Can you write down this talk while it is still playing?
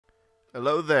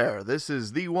Hello there, this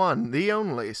is the one, the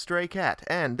only Stray Cat,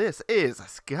 and this is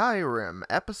Skyrim,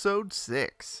 Episode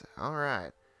 6.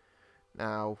 Alright.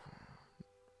 Now,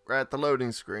 we're at the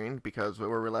loading screen, because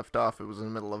where we left off, it was in the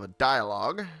middle of a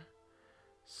dialogue.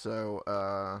 So,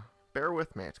 bear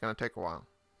with me, it's gonna take a while.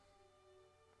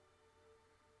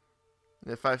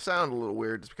 If I sound a little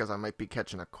weird, it's because I might be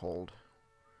catching a cold.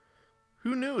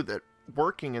 Who knew that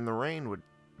working in the rain would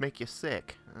make you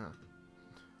sick? Oh.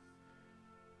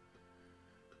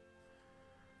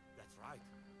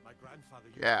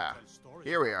 Yeah,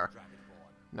 here we are.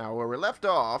 Now, where we left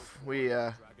off, we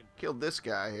killed this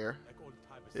guy here.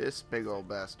 This big old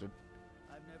bastard.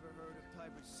 I've never heard of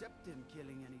Tiber Septim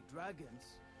killing any dragons.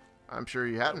 I'm sure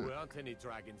you hadn't. There weren't any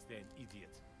dragons then, idiot.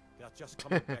 They're just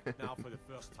coming back now for the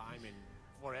first time in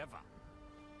forever.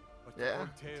 But yeah,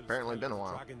 it's apparently been a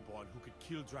while. Dragonborn who could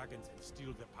kill dragons and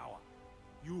steal their power.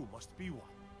 You must be one.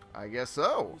 I guess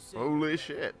so. Holy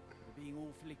shit. You're being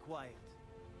awfully quiet.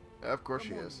 Of course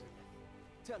she is.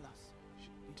 Tell us.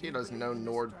 She doesn't know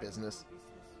Nord business.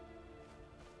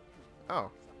 Oh.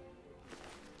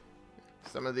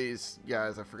 Some of these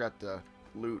guys I forgot to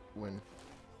loot when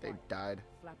they died.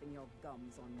 Flapping your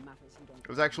gums on matters you don't. I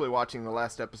was actually watching the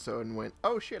last episode and went,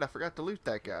 oh shit, I forgot to loot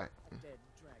that guy.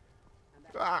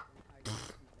 Ah.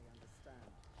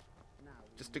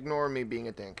 Just ignore me being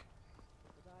a dink.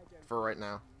 For right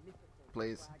now.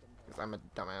 Please. Because I'm a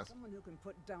dumbass. Someone who can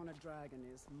put down a dragon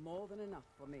is more than enough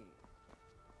for me.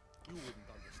 You wouldn't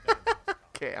understand.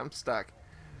 Okay, I'm stuck.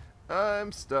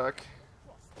 I'm stuck.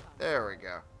 There we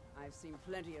go. I've seen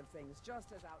plenty of things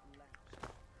just as outlandish.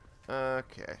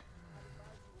 Okay.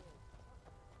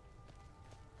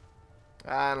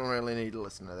 I don't really need to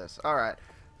listen to this. Alright.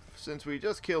 Since we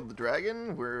just killed the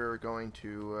dragon, we're going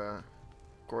to, of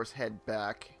course, head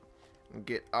back and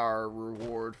get our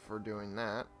reward for doing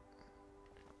that.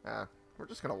 We're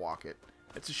just going to walk it.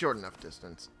 It's a short enough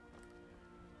distance.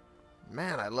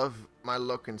 Man, I love my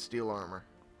look in steel armor.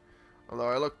 Although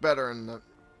I look better in the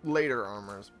later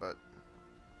armors, but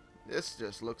this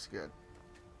just looks good.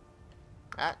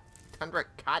 Ah, tundra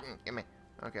cotton, gimme.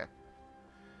 Okay.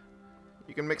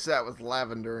 You can mix that with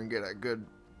lavender and get a good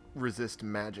resist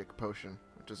magic potion,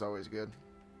 which is always good.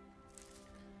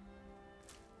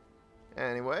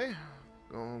 Anyway,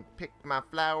 gonna pick my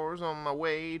flowers on my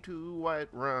way to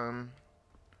Whiterun,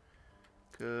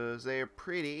 'cause they're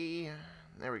pretty.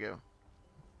 There we go.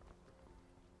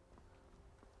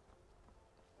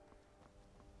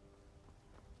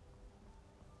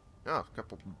 Oh, a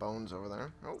couple bones over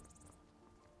there. Oh.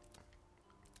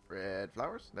 Red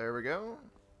flowers. There we go.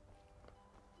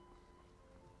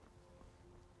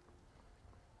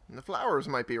 And the flowers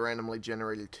might be randomly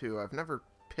generated too. I've never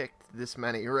picked this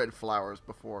many red flowers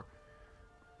before.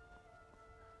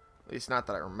 At least not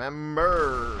that I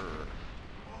remember.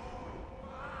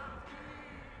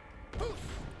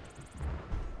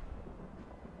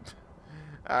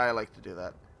 I like to do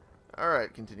that.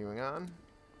 Alright, continuing on.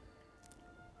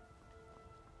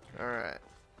 Alright.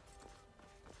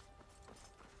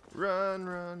 Run,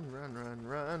 run, run, run,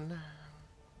 run.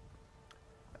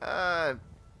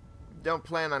 Don't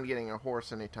plan on getting a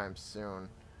horse anytime soon.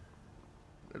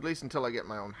 At least until I get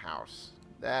my own house.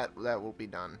 That will be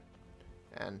done.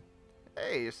 And,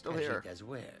 hey, you're still here. Khajiit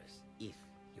wares, if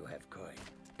you have coin.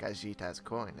 Khajiit has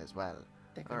coin as well.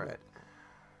 Alright.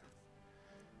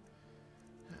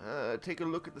 Take a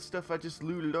look at the stuff I just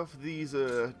looted off these,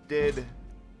 dead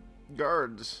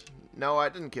guards. No, I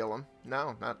didn't kill them.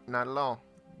 No, not at all.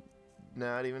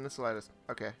 Not even the slightest.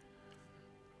 Okay.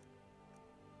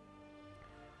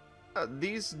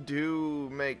 These do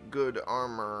make good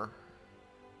armor,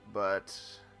 but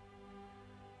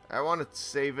I want to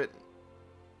save it,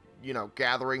 you know,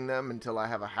 gathering them until I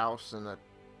have a house and a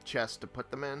chest to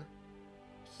put them in.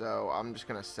 So I'm just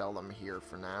going to sell them here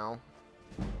for now.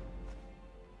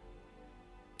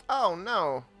 Oh,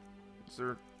 no. Is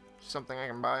there something I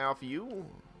can buy off you?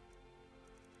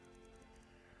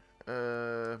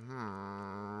 There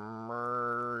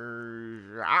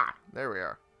we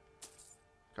are.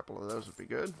 A couple of those would be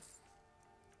good.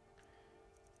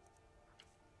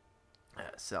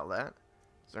 Sell that.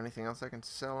 Is there anything else I can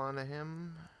sell onto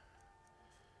him?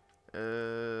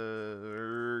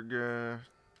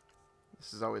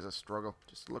 This is always a struggle.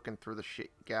 Just looking through the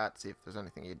shit you got, see if there's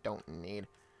anything you don't need.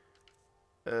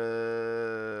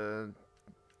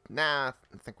 Nah,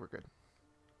 I think we're good.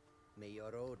 May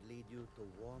your road lead you to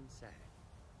warm sand.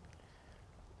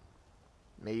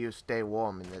 May you stay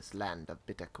warm in this land of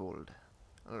bitter cold.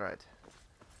 Alright.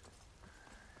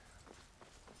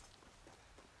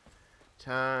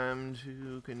 Time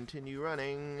to continue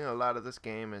running. A lot of this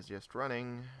game is just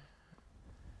running.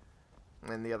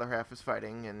 And the other half is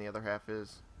fighting, and the other half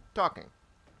is talking.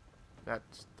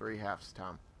 That's 3 halves,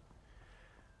 Tom.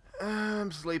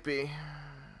 I'm sleepy.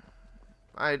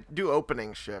 I do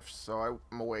opening shifts, so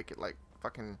I'm awake at like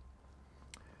fucking,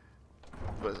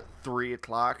 what is it, 3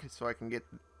 o'clock, so I can get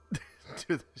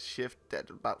to the shift at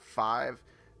about 5,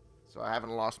 so I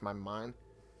haven't lost my mind.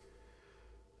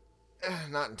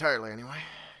 Not entirely, anyway.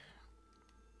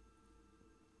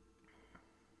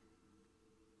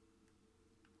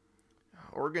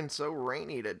 Oregon's so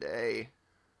rainy today.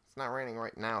 It's not raining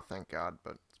right now, thank God,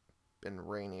 but it's been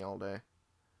rainy all day.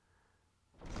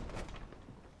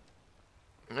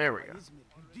 There we go.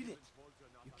 You did it.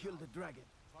 You killed the dragon.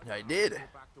 I did. Go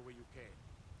back the way you came.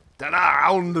 Turn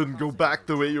around and go back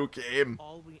the way you came.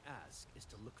 All we ask is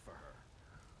to look for her.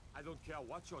 I don't care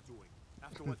what you're doing.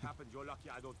 After what happened, you're lucky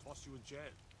I don't toss you in jail.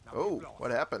 Now Oh, keep lost.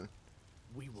 what happened?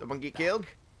 We will Someone be get back. killed?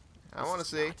 I This want to is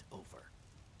see. not over.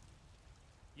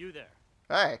 You there.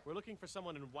 Hey, We're looking for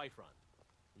someone in Whiterun.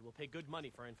 We will pay good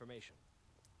money for information.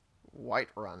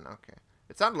 Whiterun. Okay.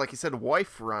 It sounded like he said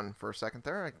wife run for a second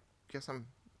there. I guess I'm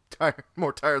tired,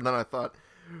 more tired than I thought.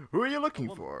 Who are you looking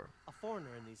woman, for? A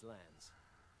foreigner in these lands.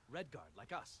 Redguard,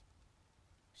 like us.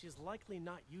 She is likely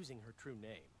not using her true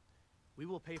name. We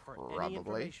will pay for any Probably.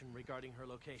 information regarding her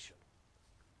location.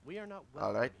 We are not All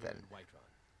welcome right, here then. in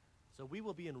Whiterun. So we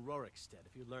will be in Rorikstead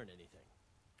if you learn anything.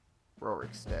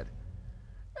 Rorikstead.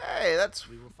 Hey, that's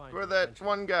We will find where you that eventually.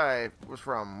 one guy was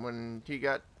from when he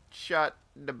got shot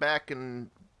in the back and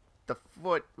the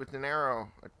foot with an arrow,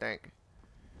 I think.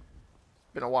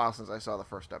 It's been a while since I saw the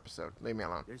first episode. Leave me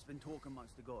alone. There's been talk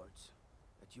amongst the guards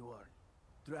that you are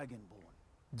dragonborn.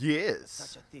 Yes.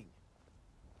 Such a thing.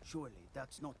 Surely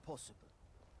that's not possible.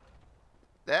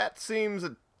 That seems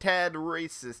a tad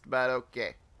racist, but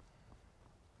okay.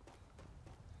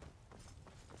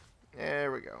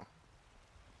 There we go.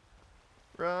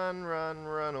 Run, run,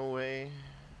 run away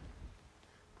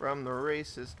from the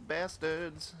racist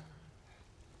bastards.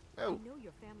 I Oh, know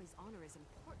your family's honor is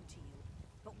important to you,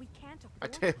 but we can't my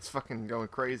afford tail's fucking going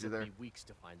crazy It there. took me weeks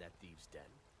to find that thieves' den.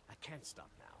 I can't stop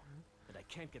now, and I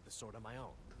can't get the sword on my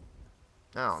own.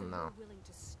 Oh so no. you're willing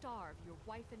to starve your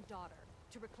wife and daughter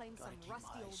to reclaim Gotta some keep my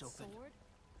rusty old eyes open. sword?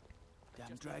 Damn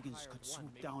Just dragons hired could one,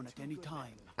 swoop maybe down at two any good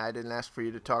time. men. I didn't ask for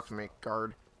you to talk to me,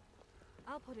 guard.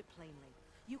 I'll put it plainly.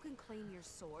 You can claim your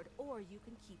sword, or you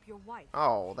can keep your wife.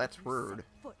 Oh, that's If you rude. set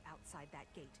foot outside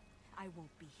that gate, I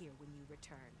won't be here when you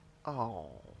return.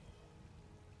 Oh.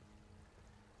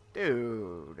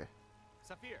 Dude.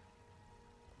 Saphir!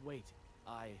 Wait,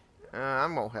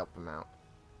 I'm gonna help him out.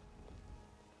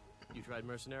 You tried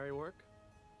mercenary work?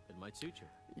 It might suit you.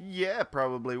 Yeah,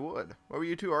 probably would. What were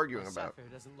you two arguing Well, about? Saphir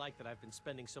doesn't like that I've been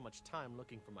spending so much time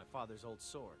looking for my father's old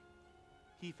sword.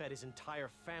 He fed his entire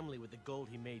family with the gold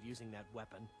he made using that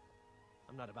weapon.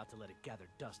 I'm not about to let it gather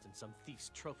dust in some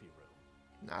thief's trophy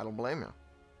room. I don't blame you.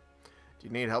 Do you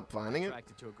need help finding it?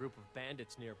 Attracted to a group of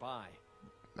bandits nearby.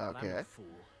 But I'm Okay. no fool.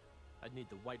 I'd need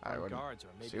the I Whiterun would guards or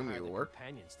maybe assume hire you the were.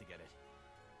 companions to get it.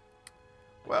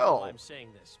 I don't know Well, why I'm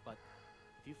saying this, but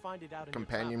if you find it out in your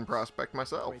companion travels, prospect I'm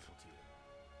myself. grateful to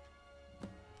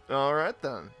you. Alright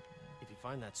then. If you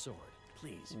find that sword,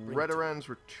 please bring it to me. Redorand's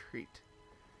Retreat.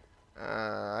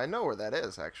 I know where that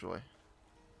is, actually.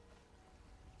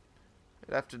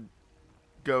 I'd have to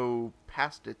go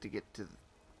past it to get to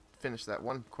finish that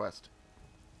one quest.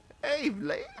 Hey,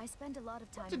 Blade! I spend a lot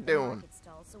of time you at the doing? market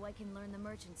stall so I can learn the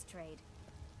merchant's trade.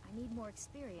 I need more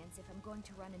experience if I'm going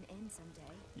to run an inn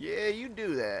someday. Yeah, you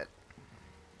do that.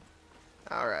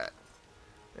 Alright.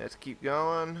 Let's keep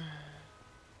going.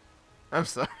 I'm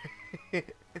sorry.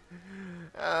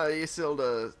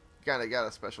 Isilda kind of got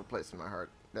a special place in my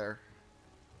heart there.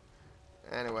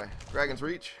 Anyway, Dragon's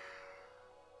Reach.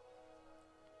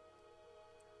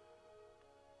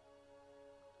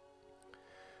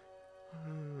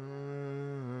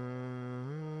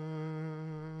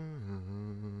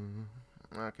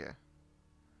 Okay.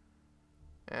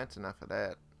 That's enough of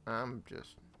that. I'm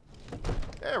just...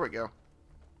 There we go.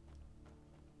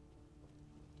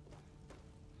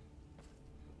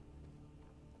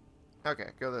 Okay,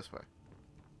 go this way.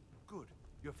 Good.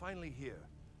 You're finally here.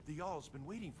 The Jarl's been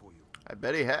waiting for you. I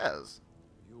bet he has.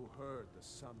 You heard the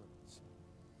summons.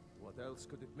 What else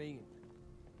could it mean?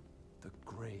 The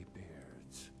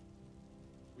Greybeards.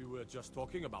 We were just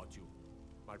talking about you.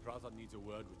 My brother needs a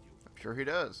word with you. I'm sure he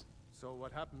does. So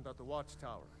what happened at the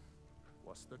watchtower?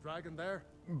 Was the dragon there?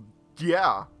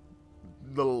 Yeah.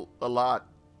 A lot.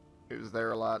 He was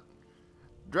there a lot.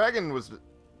 Dragon was...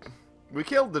 We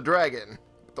killed the dragon.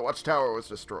 But the watchtower was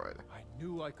destroyed. I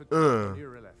knew I could Ugh. kill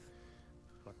Irileth,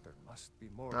 but there must be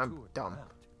more I'm to it dumb.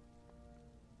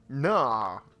 than that.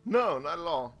 Nah. No, not at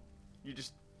all. You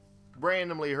just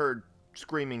randomly heard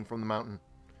screaming from the mountain.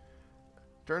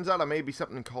 Turns out I may be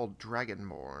something called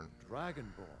Dragonborn.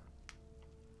 Dragonborn?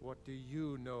 What do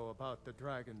you know about the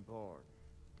Dragonborn?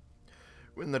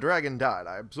 When the dragon died,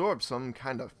 I absorbed some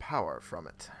kind of power from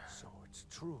it. So it's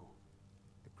true.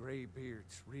 The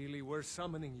Greybeards really were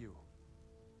summoning you.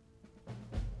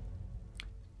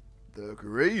 The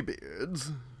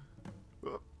Greybeards?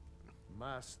 Oh,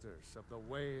 Masters of the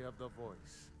way of the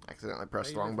voice. accidentally pressed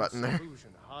They the wrong live in button there. seclusion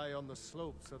high on the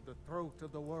slopes of the throat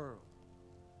of the world.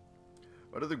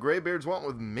 What do the Greybeards want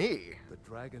with me? The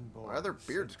Dragonborn Why are their is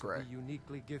beards said to gray? be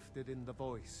uniquely gifted in the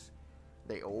voice.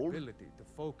 They old? Ability to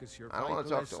focus your I don't want to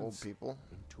vital talk to old essence people.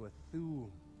 into a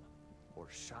thum or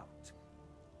shout.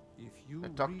 If you I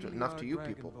talk really enough are to you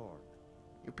people.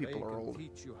 Dragonborn, You people they are can old.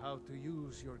 teach you how to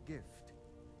use your gift.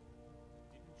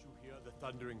 Didn't you hear the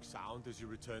thundering sound as you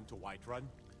returned to Whiterun?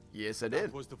 Yes, I That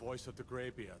did. was the voice of the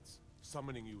Greybeards,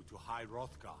 summoning you to High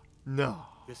Hrothgar. No.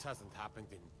 This hasn't happened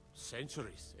in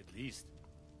centuries, at least.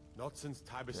 Not since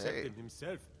Tiber Hey. Septim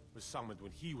himself was summoned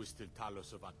when he was still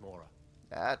Talos of Atmora.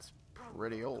 That's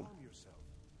pretty old. Calm yourself.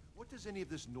 What does any of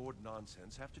this Nord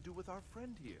nonsense have to do with our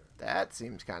friend here? That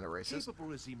seems kind of racist.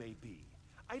 Capable as he may be,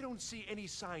 I don't see any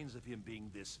signs of him being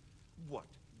this, what,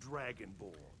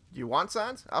 Dragonborn. Do you want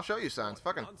signs? I'll show you signs.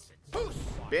 Fucking Nonsense.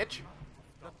 bitch.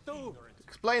 Ignorant.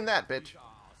 Explain that, bitch. These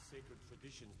are sacred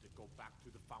traditions that go back to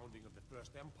the founding of the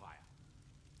First Empire.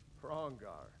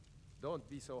 Hrongar, don't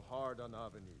be so hard on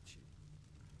Avenici.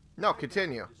 No,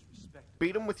 continue. Disrespect.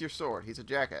 Beat him with your sword. He's a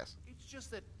jackass. It's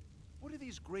just that, what do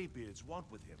these Greybeards want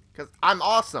with him? Because I'm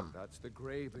awesome. That's the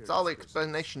Greybeards. That's all the business,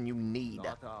 explanation you need.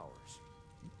 not ours.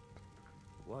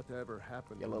 Whatever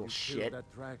happened You when little you shit. killed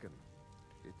that dragon,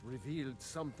 it revealed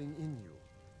something in you,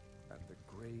 and the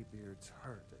Greybeards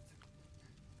heard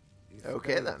it. If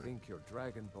Okay, they then. think you're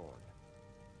Dragonborn,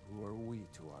 who are we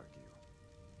to argue?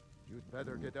 You'd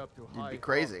better get up to You'd High be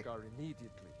crazy. Hrothgar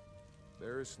immediately.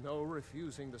 There is no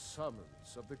refusing the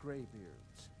summons of the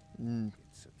Greybeards. Mm,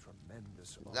 It's a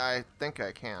tremendous honor. I think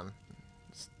I can.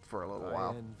 Just for a little I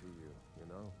while. envy you,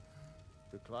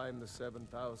 to climb the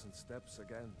 7,000 steps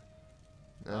again.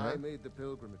 Uh-huh. I made the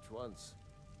pilgrimage once.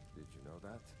 Did you know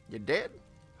that? You did?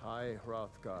 High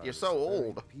Hrothgar You're is so a very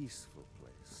old. peaceful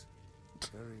place.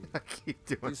 Very I keep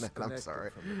doing that. I'm disconnected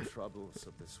sorry. from the troubles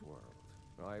of this world.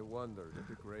 I wonder if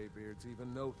the Greybeards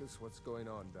even notice what's going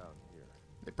on down here.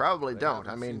 They probably They don't.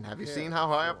 I haven't mean, seemed to have you care seen how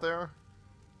high up before.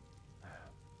 they are?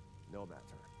 No matter.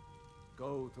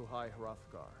 Go to High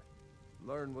Hrothgar.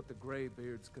 Learn what the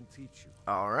Greybeards can teach you.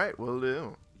 All right, we'll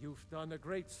do. You've done a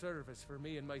great service for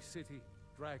me and my city,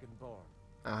 Dragonborn.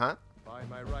 Uh-huh. By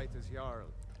my right as Jarl.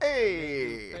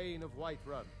 Hey! Thane of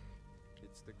Whiterun.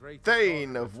 It's the great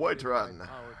Thane of Whiterun.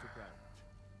 Power to grant.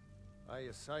 I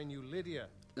assign you Lydia.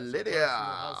 as your Lydia.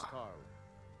 personal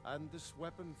housecarl, and this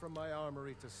weapon from my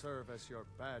armory to serve as your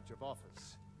badge of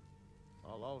office.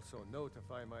 I'll also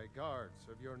notify my guards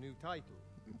of your new title.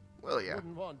 Well, yeah.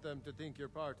 Wouldn't want them to think you're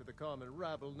part of the common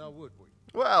rabble, now would we?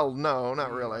 Well, no, not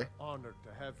We really. are honored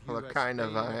to have you Well, as kind of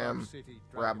Thane I our am. city,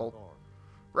 Rabble.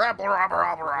 Dragonborn. Rabble, rabble,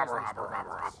 rabble, rabble, Business rabble, rabble,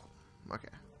 proposals. rabble.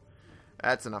 Okay.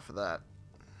 That's enough of that.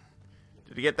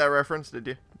 Did you get that reference? Did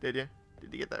you? Did you?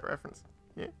 Did you get that reference?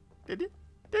 Yeah? Did you?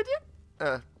 Did you?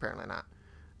 Apparently not.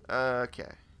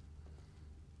 Okay.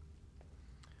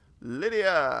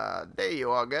 Lydia, there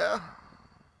you are, girl.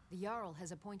 The Jarl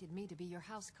has appointed me to be your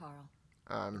housecarl.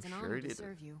 I'm It's an sure honor he to did.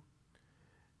 serve you.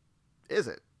 Is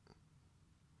it?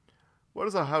 What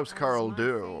does a housecarl As my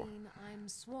do? Thane, I'm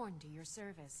sworn to your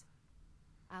service.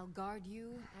 I'll guard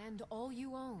you and all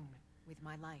you own with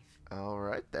my life.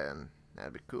 Alright then.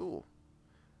 That'd be cool.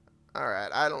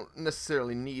 Alright, I don't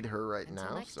necessarily need her right Until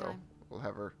now, next so time. we'll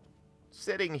have her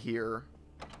sitting here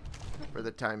for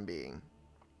the time being.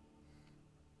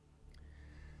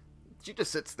 She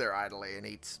just sits there idly and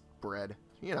eats bread,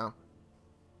 you know,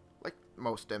 like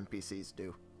most NPCs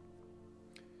do.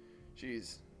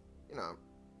 She's, you know,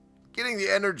 getting the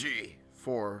energy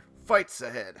for fights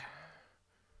ahead.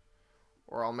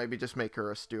 Or I'll maybe just make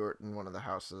her a steward in one of the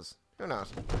houses. Who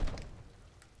knows?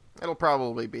 It'll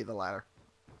probably be the latter.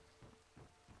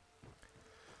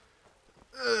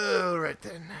 Alright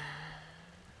then.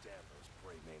 Damn those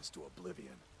gray mains to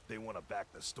oblivion. They want to back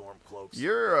the Stormcloaks.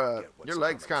 Your Get what's your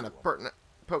leg's coming kind to 'em.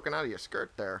 of poking out of your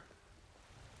skirt there.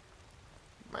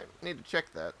 Might need to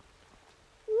check that.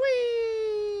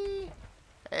 Whee!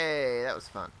 Hey, that was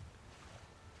fun.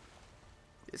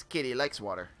 This kitty likes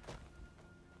water.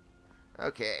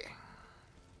 Okay.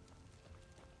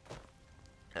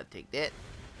 I'll take that.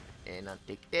 And I'll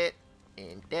take that.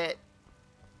 And that.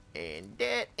 And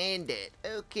that. And that.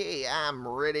 Okay, I'm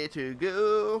ready to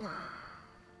go.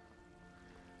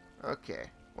 Okay,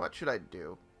 what should I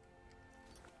do?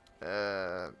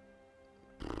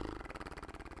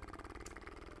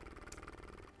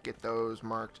 Get those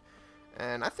marked.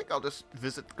 And I think I'll just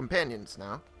visit the companions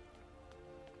now.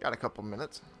 Got a couple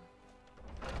minutes.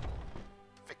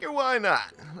 Figure why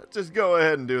not? Let's just go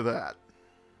ahead and do that.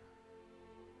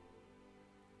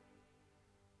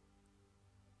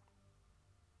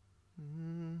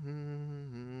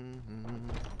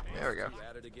 There we go.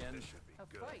 At it again.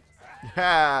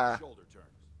 Yeah. Shoulder turns.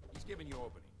 He's giving you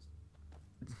openings.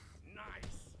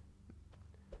 Nice.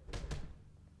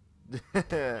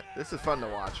 This is fun to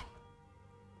watch.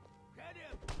 Get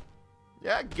him!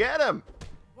 Yeah, get him!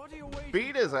 What are you waiting?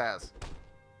 Beat his ass.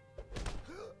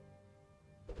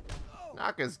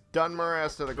 Knock his Dunmer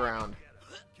ass to the ground.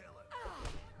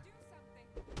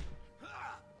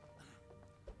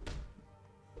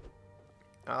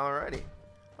 Alrighty.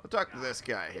 I'll talk to this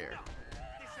guy here.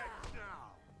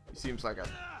 He seems like a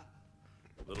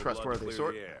trustworthy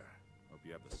sort. Hope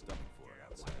you have the stomach for it,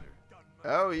 outsider.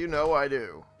 Oh, you know I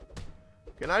do.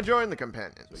 Can I join the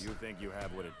companions? So you think you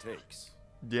have what it takes?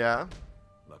 Yeah.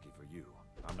 Lucky for you,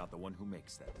 I'm not the one who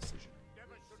makes that decision.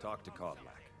 Talk to Kovlak.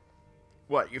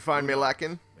 What, you find me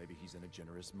lacking? Maybe he's in a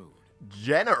generous mood.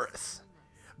 Generous?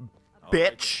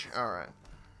 Bitch! Alright.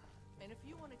 And if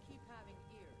you want to keep having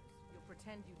ears, you'll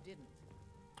pretend you didn't.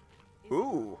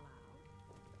 Ooh.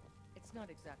 It's not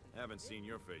exactly. Haven't seen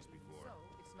your face before. So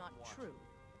it's not true.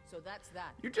 So that's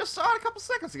that. You just saw it a couple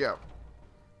seconds ago.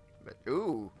 But,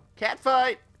 ooh. Cat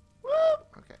fight! Woo!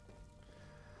 Okay.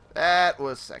 That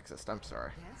was sexist. I'm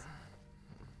sorry. Yes?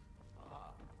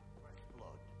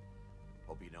 Blood.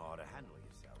 Hope you know how to handle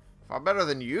yourself. Far better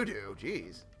than you do.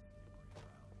 Jeez.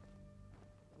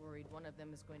 Worried one of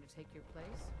them is going to take your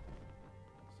place?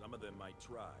 Some of them might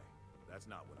try. That's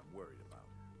not what I'm worried about.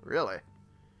 Really?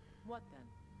 What then?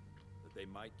 That they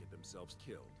might get themselves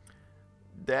killed.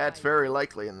 That's very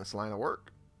likely in this line of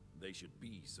work. They should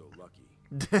be so lucky.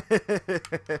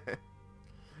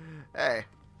 Hey.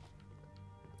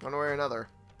 One way or another.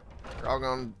 We're all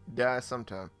gonna die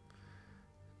sometime.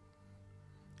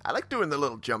 I like doing the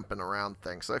little jumping around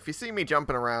thing. So if you see me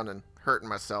jumping around and hurting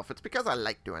myself, it's because I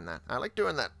like doing that. I like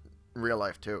doing that in real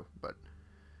life too. But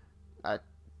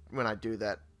when I do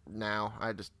that now,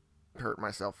 I just hurt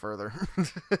myself further.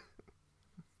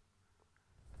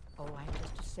 Oh, I'm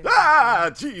just a servant.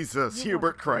 Ah, Jesus, You Hubert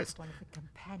want to Christ. One of the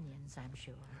companions, I'm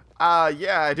sure.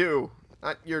 Yeah, I do.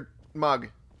 Not your mug.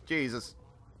 Jesus.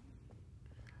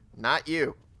 Not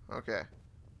you. Okay.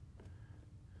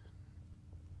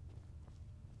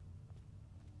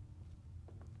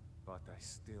 But I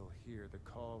still hear the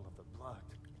call of the blood.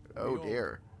 Oh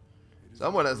dear.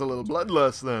 Someone has a little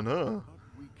bloodlust then, huh?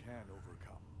 But we can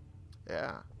overcome.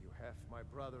 Yeah. You have my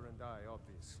brother and I,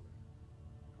 obviously.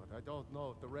 But I don't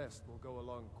know if the rest will go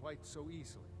along quite so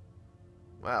easily.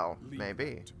 Well, Leave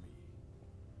maybe. that to me.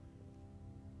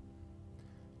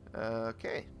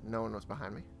 Okay. No one was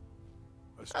behind me.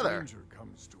 A Hi there. stranger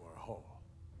comes to our hall.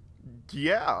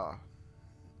 Yeah.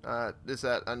 Is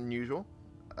that unusual?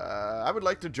 I would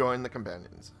like to join the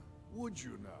companions. Would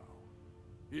you now?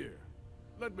 Here,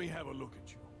 let me have a look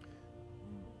at you.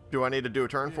 Do I need to do a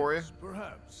turn for you? Yes,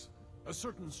 perhaps. A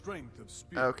certain strength of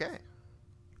spirit. Okay.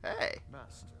 Hey.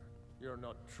 Master, you're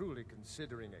not truly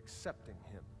considering accepting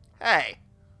him. Hey.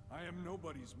 I am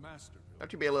nobody's master.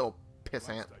 Don't you be a little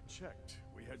pissant. Last I checked,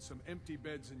 we had some empty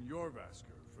beds in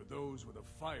Jorvaskr for those with a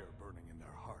fire burning in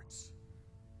their hearts.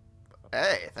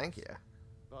 Hey, thank you.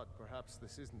 But perhaps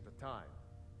this isn't the time.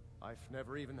 I've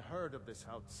never even heard of this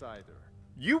outsider.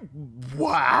 You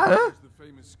what? The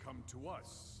famous come to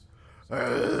us.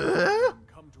 Uh?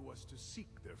 Come to us to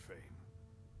seek their fame.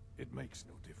 It makes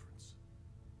no difference.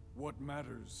 What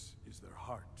matters is their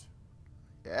heart.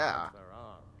 Yeah. Their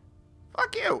arm.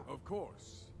 Fuck you. Of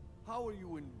course. How are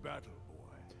you in battle,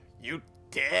 boy? You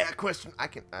dare question? I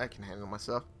can handle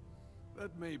myself.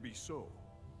 That may be so.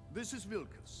 This is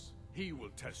Vilkas. He will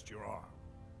test your arm.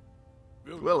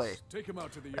 Vilkas, Willie. take him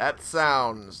out to the yard. That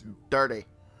sounds dirty.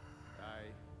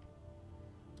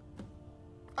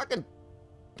 Fucking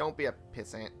don't be a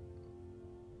pissant.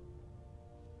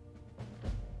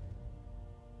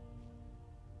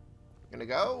 Gonna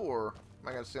go, or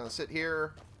am I just gonna sit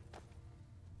here?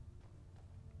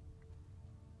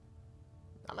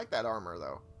 I like that armor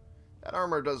though. That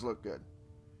armor does look good.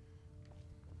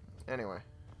 Anyway.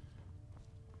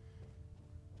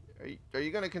 Are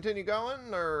you gonna continue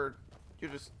going, or you're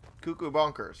just cuckoo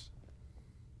bonkers?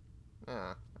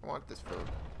 Yeah, I want this food.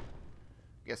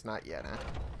 Guess not yet, huh?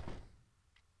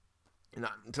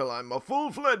 Not until I'm a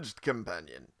full-fledged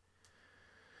companion.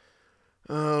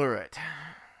 Alright.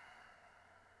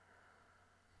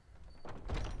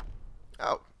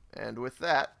 And with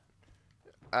that,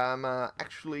 I'm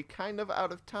actually kind of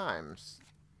out of times.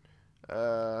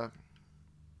 Okay,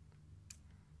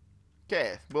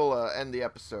 we'll end the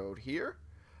episode here.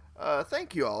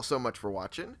 Thank you all so much for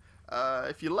watching.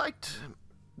 If you liked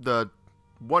the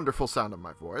wonderful sound of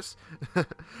my voice,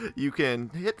 you can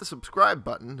hit the subscribe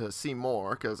button to see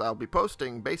more, because I'll be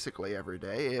posting basically every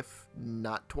day, if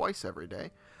not twice every day.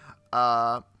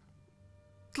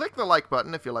 Click the like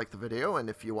button if you like the video and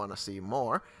if you want to see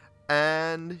more,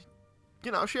 and,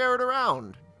 you know, share it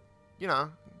around. You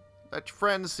know, let your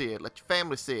friends see it, let your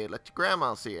family see it, let your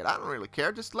grandma see it. I don't really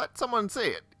care, just let someone see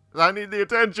it. I need the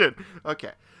attention.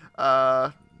 Okay,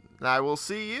 I will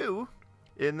see you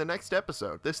in the next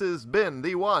episode. This has been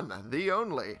the one, the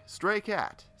only Stray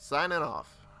Cat, signing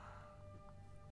off.